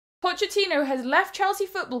Pochettino has left Chelsea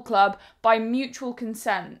Football Club by mutual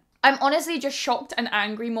consent. I'm honestly just shocked and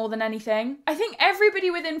angry more than anything. I think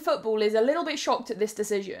everybody within football is a little bit shocked at this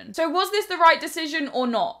decision. So was this the right decision or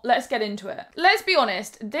not? Let's get into it. Let's be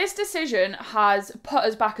honest, this decision has put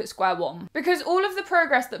us back at square one. Because all of the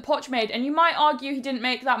progress that Poch made, and you might argue he didn't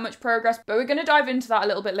make that much progress, but we're going to dive into that a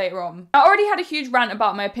little bit later on. I already had a huge rant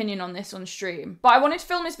about my opinion on this on stream, but I wanted to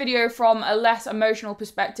film this video from a less emotional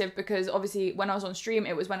perspective because obviously when I was on stream,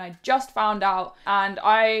 it was when I just found out and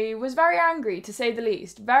I was very angry, to say the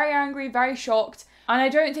least. Very angry, very shocked, and I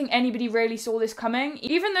don't think anybody really saw this coming,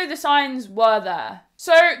 even though the signs were there.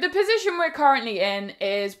 So the position we're currently in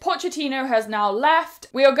is Pochettino has now left.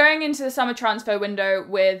 We are going into the summer transfer window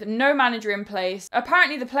with no manager in place.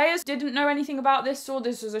 Apparently the players didn't know anything about this, saw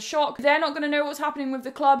this as a shock. They're not going to know what's happening with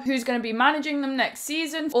the club, who's going to be managing them next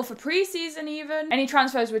season, or for pre-season even. Any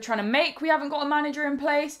transfers we're trying to make, we haven't got a manager in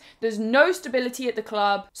place. There's no stability at the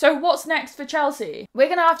club. So what's next for Chelsea? We're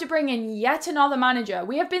going to have to bring in yet another manager.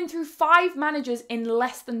 We have been through 5 managers in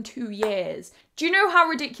less than 2 years. Do you know how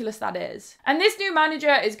ridiculous that is? And this new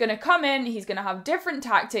manager is going to come in, he's going to have different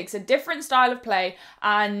tactics, a different style of play,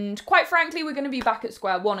 and quite frankly, we're going to be back at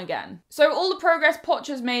square one again. So all the progress Poch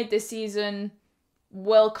has made this season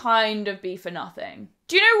will kind of be for nothing.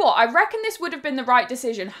 Do you know what? I reckon this would have been the right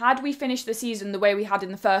decision had we finished the season the way we had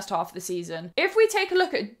in the first half of the season. If we take a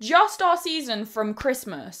look at just our season from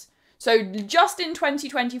Christmas, so just in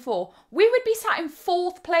 2024, we would be sat in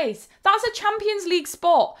 4th place. That's a Champions League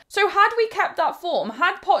spot. So had we kept that form,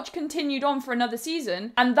 had Poch continued on for another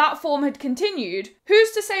season, and that form had continued,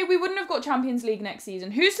 who's to say we wouldn't have got Champions League next season?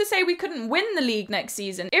 Who's to say we couldn't win the league next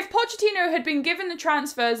season? If Pochettino had been given the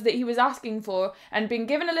transfers that he was asking for, and been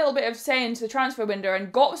given a little bit of say into the transfer window,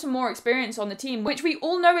 and got some more experience on the team, which we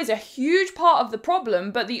all know is a huge part of the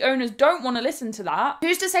problem, but the owners don't want to listen to that,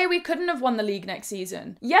 who's to say we couldn't have won the league next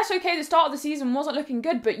season? Yes, okay, the start of the season wasn't looking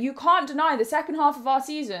good, but you can't deny the second half of our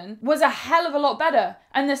season was a hell of a lot better,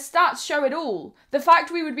 and the stats show it all. The fact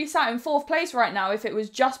we would be sat in 4th place right now if it was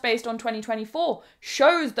just based on 2024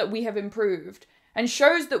 shows that we have improved, and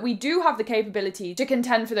shows that we do have the capability to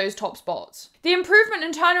contend for those top spots. The improvement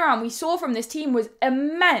and turnaround we saw from this team was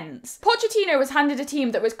immense. Pochettino was handed a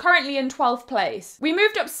team that was currently in 12th place. We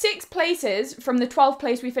moved up 6 places from the 12th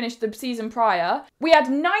place we finished the season prior. We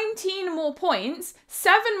had 19 more points,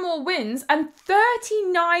 7 more wins, and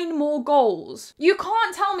 39 more goals. You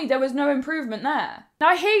can't tell me there was no improvement there. Now,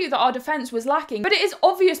 I hear you that our defence was lacking, but it is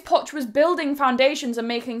obvious Poch was building foundations and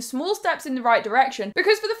making small steps in the right direction,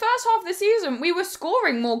 because for the first half of the season, we were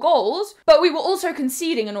scoring more goals, but we were also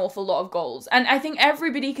conceding an awful lot of goals. And I think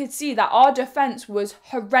everybody could see that our defence was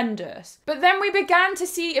horrendous. But then we began to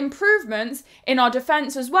see improvements in our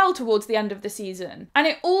defence as well towards the end of the season. And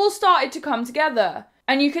it all started to come together.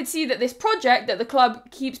 And you could see that this project that the club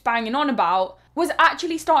keeps banging on about was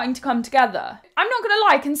actually starting to come together. I'm not going to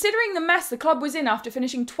lie, considering the mess the club was in after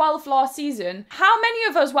finishing 12th last season, how many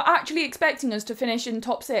of us were actually expecting us to finish in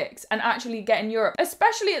top 6 and actually get in Europe,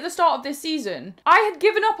 especially at the start of this season? I had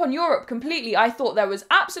given up on Europe completely. I thought there was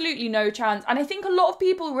absolutely no chance, and I think a lot of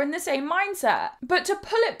people were in the same mindset. But to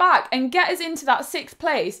pull it back and get us into that 6th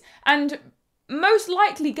place and most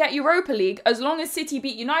likely get Europa League as long as City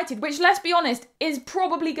beat United, which, let's be honest, is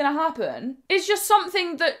probably going to happen, is just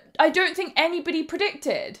something that I don't think anybody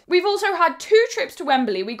predicted. We've also had 2 trips to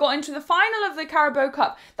Wembley. We got into the final of the Carabao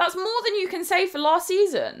Cup. That's more than you can say for last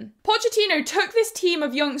season. Pochettino took this team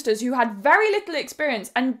of youngsters who had very little experience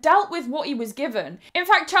and dealt with what he was given. In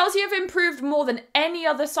fact, Chelsea have improved more than any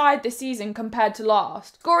other side this season compared to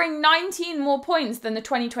last, scoring 19 more points than the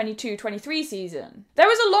 2022-23 season. There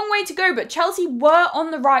was a long way to go, but Chelsea were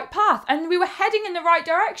on the right path and we were heading in the right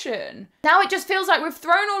direction. Now it just feels like we've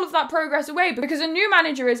thrown all of that progress away because a new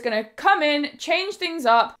manager is going to come in, change things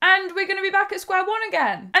up, and we're going to be back at square one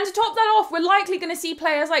again. And to top that off, we're likely going to see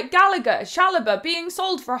players like Gallagher, Chalobah being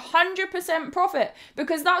sold for 100% profit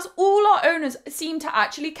because that's all our owners seem to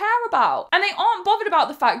actually care about. And they aren't bothered about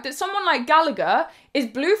the fact that someone like Gallagher is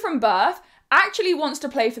blue from birth, actually wants to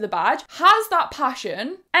play for the badge, has that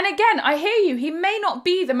passion. And again, I hear you, he may not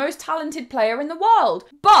be the most talented player in the world,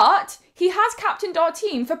 but he has captained our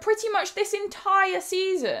team for pretty much this entire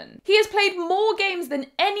season. He has played more games than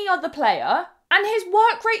any other player, and his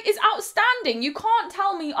work rate is outstanding. You can't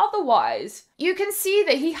tell me otherwise. You can see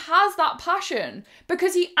that he has that passion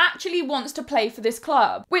because he actually wants to play for this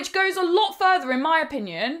club, which goes a lot further, in my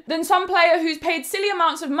opinion, than some player who's paid silly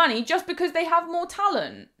amounts of money just because they have more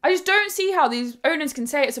talent. I just don't see how these owners can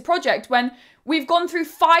say it's a project when we've gone through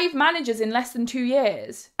 5 managers in less than 2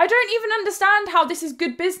 years. I don't even understand how this is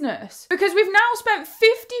good business, because we've now spent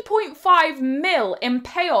 50.5 mil in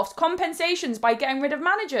payoffs, compensations by getting rid of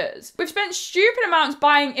managers. We've spent stupid amounts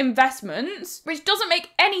buying investments, which doesn't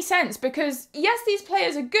make any sense because yes, these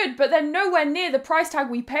players are good, but they're nowhere near the price tag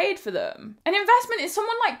we paid for them. An investment is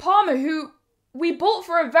someone like Palmer, who we bought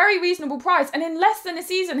for a very reasonable price and in less than a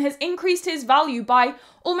season has increased his value by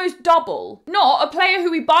almost double. Not a player who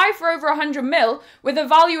we buy for over 100 mil with a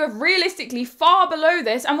value of realistically far below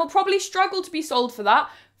this and will probably struggle to be sold for that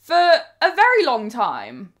for a very long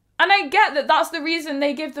time. And I get that that's the reason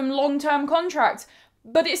they give them long-term contracts,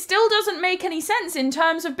 but it still doesn't make any sense in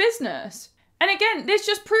terms of business. And again, this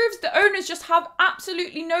just proves that owners just have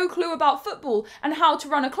absolutely no clue about football and how to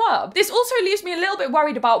run a club. This also leaves me a little bit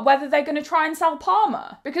worried about whether they're going to try and sell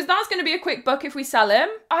Palmer, because that's going to be a quick buck if we sell him.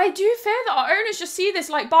 I do fear that our owners just see this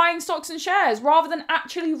like buying stocks and shares rather than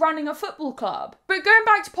actually running a football club. But going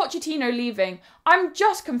back to Pochettino leaving, I'm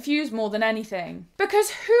just confused more than anything.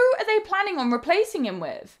 Because who are they planning on replacing him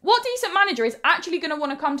with? What decent manager is actually going to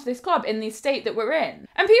want to come to this club in the state that we're in?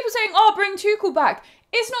 And people saying, oh, bring Tuchel back.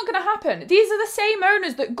 It's not going to happen. These are the same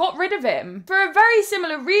owners that got rid of him for a very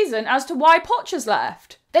similar reason as to why Poch has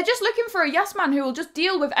left. They're just looking for a yes man who will just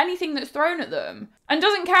deal with anything that's thrown at them and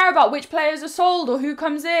doesn't care about which players are sold or who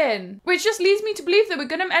comes in, which just leads me to believe that we're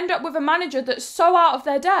going to end up with a manager that's so out of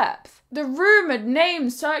their depth. The rumoured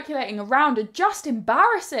names circulating around are just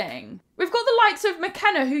embarrassing. We've got the likes of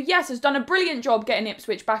McKenna, who, yes, has done a brilliant job getting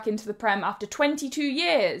Ipswich back into the Prem after 22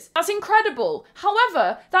 years. That's incredible.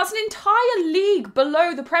 However, that's an entire league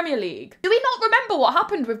below the Premier League. Do we not remember what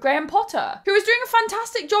happened with Graham Potter, who was doing a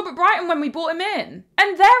fantastic job at Brighton when we bought him in?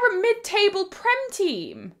 And they're a mid-table Prem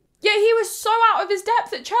team. Yet he was so out of his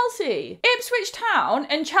depth at Chelsea. Ipswich Town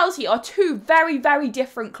and Chelsea are two very, very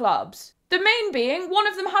different clubs. The main being, one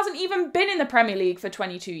of them hasn't even been in the Premier League for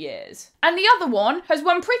 22 years. And the other one has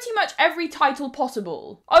won pretty much every title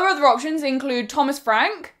possible. Our other options include Thomas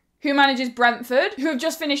Frank, who manages Brentford, who have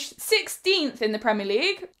just finished 16th in the Premier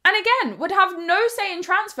League, and again, would have no say in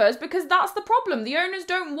transfers because that's the problem. The owners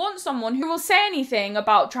don't want someone who will say anything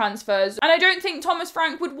about transfers, and I don't think Thomas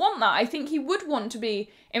Frank would want that. I think he would want to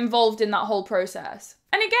be involved in that whole process.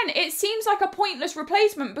 And again, it seems like a pointless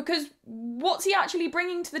replacement because what's he actually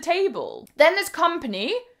bringing to the table? Then there's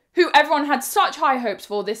Company, who everyone had such high hopes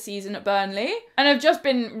for this season at Burnley, and have just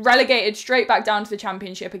been relegated straight back down to the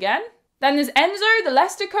Championship again. Then there's Enzo, the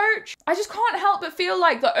Leicester coach. I just can't help but feel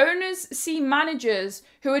like the owners see managers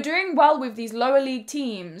who are doing well with these lower league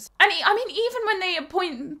teams. And I mean, even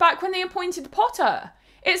when they appointed Potter,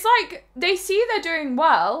 it's like they see they're doing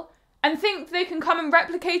well and think they can come and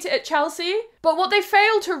replicate it at Chelsea. But what they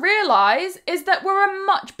fail to realise is that we're a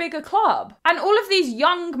much bigger club. And all of these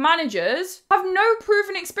young managers have no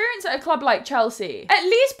proven experience at a club like Chelsea. At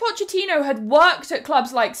least Pochettino had worked at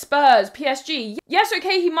clubs like Spurs, PSG. Yes,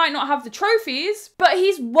 okay, he might not have the trophies, but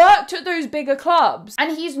he's worked at those bigger clubs.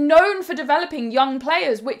 And he's known for developing young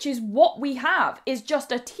players, which is what we have, is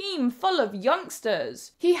just a team full of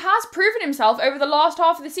youngsters. He has proven himself over the last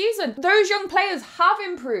half of the season. Those young players have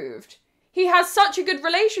improved. He has such a good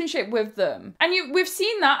relationship with them. And we've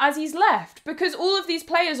seen that as he's left, because all of these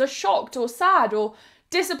players are shocked or sad or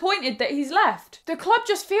disappointed that he's left. The club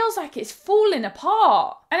just feels like it's falling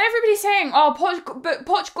apart. And everybody's saying, oh,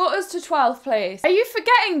 Poch got us to 12th place. Are you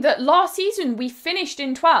forgetting that last season we finished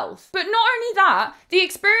in 12th? But not only that, the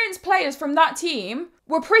experienced players from that team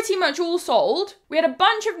were pretty much all sold. We had a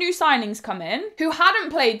bunch of new signings come in who hadn't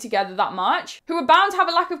played together that much, who were bound to have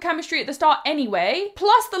a lack of chemistry at the start anyway,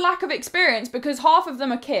 plus the lack of experience because half of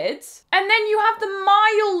them are kids. And then you have the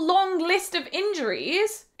mile-long list of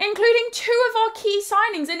injuries, including 2 of our key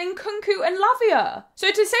signings in Nkunku and Lavia.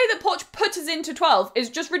 So to say that Poch put us into 12 is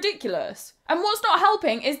just ridiculous. And what's not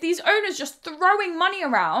helping is these owners just throwing money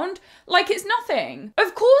around like it's nothing.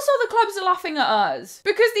 Of course other clubs are laughing at us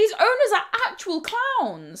because these owners are actual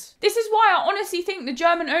clowns. This is why I honestly think the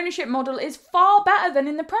German ownership model is far better than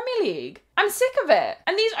in the Premier League. I'm sick of it.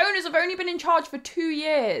 And these owners have only been in charge for 2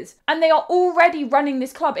 years and they are already running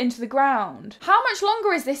this club into the ground. How much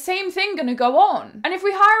longer is this same thing going to go on? And if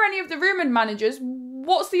we hire any of the rumoured managers,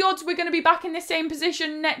 what's the odds we're going to be back in the same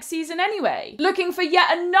position next season anyway? Looking for yet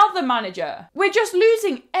another manager. We're just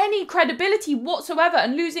losing any credibility whatsoever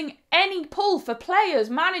and losing any pull for players,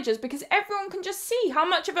 managers, because everyone can just see how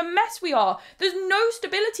much of a mess we are. There's no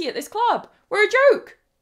stability at this club. We're a joke.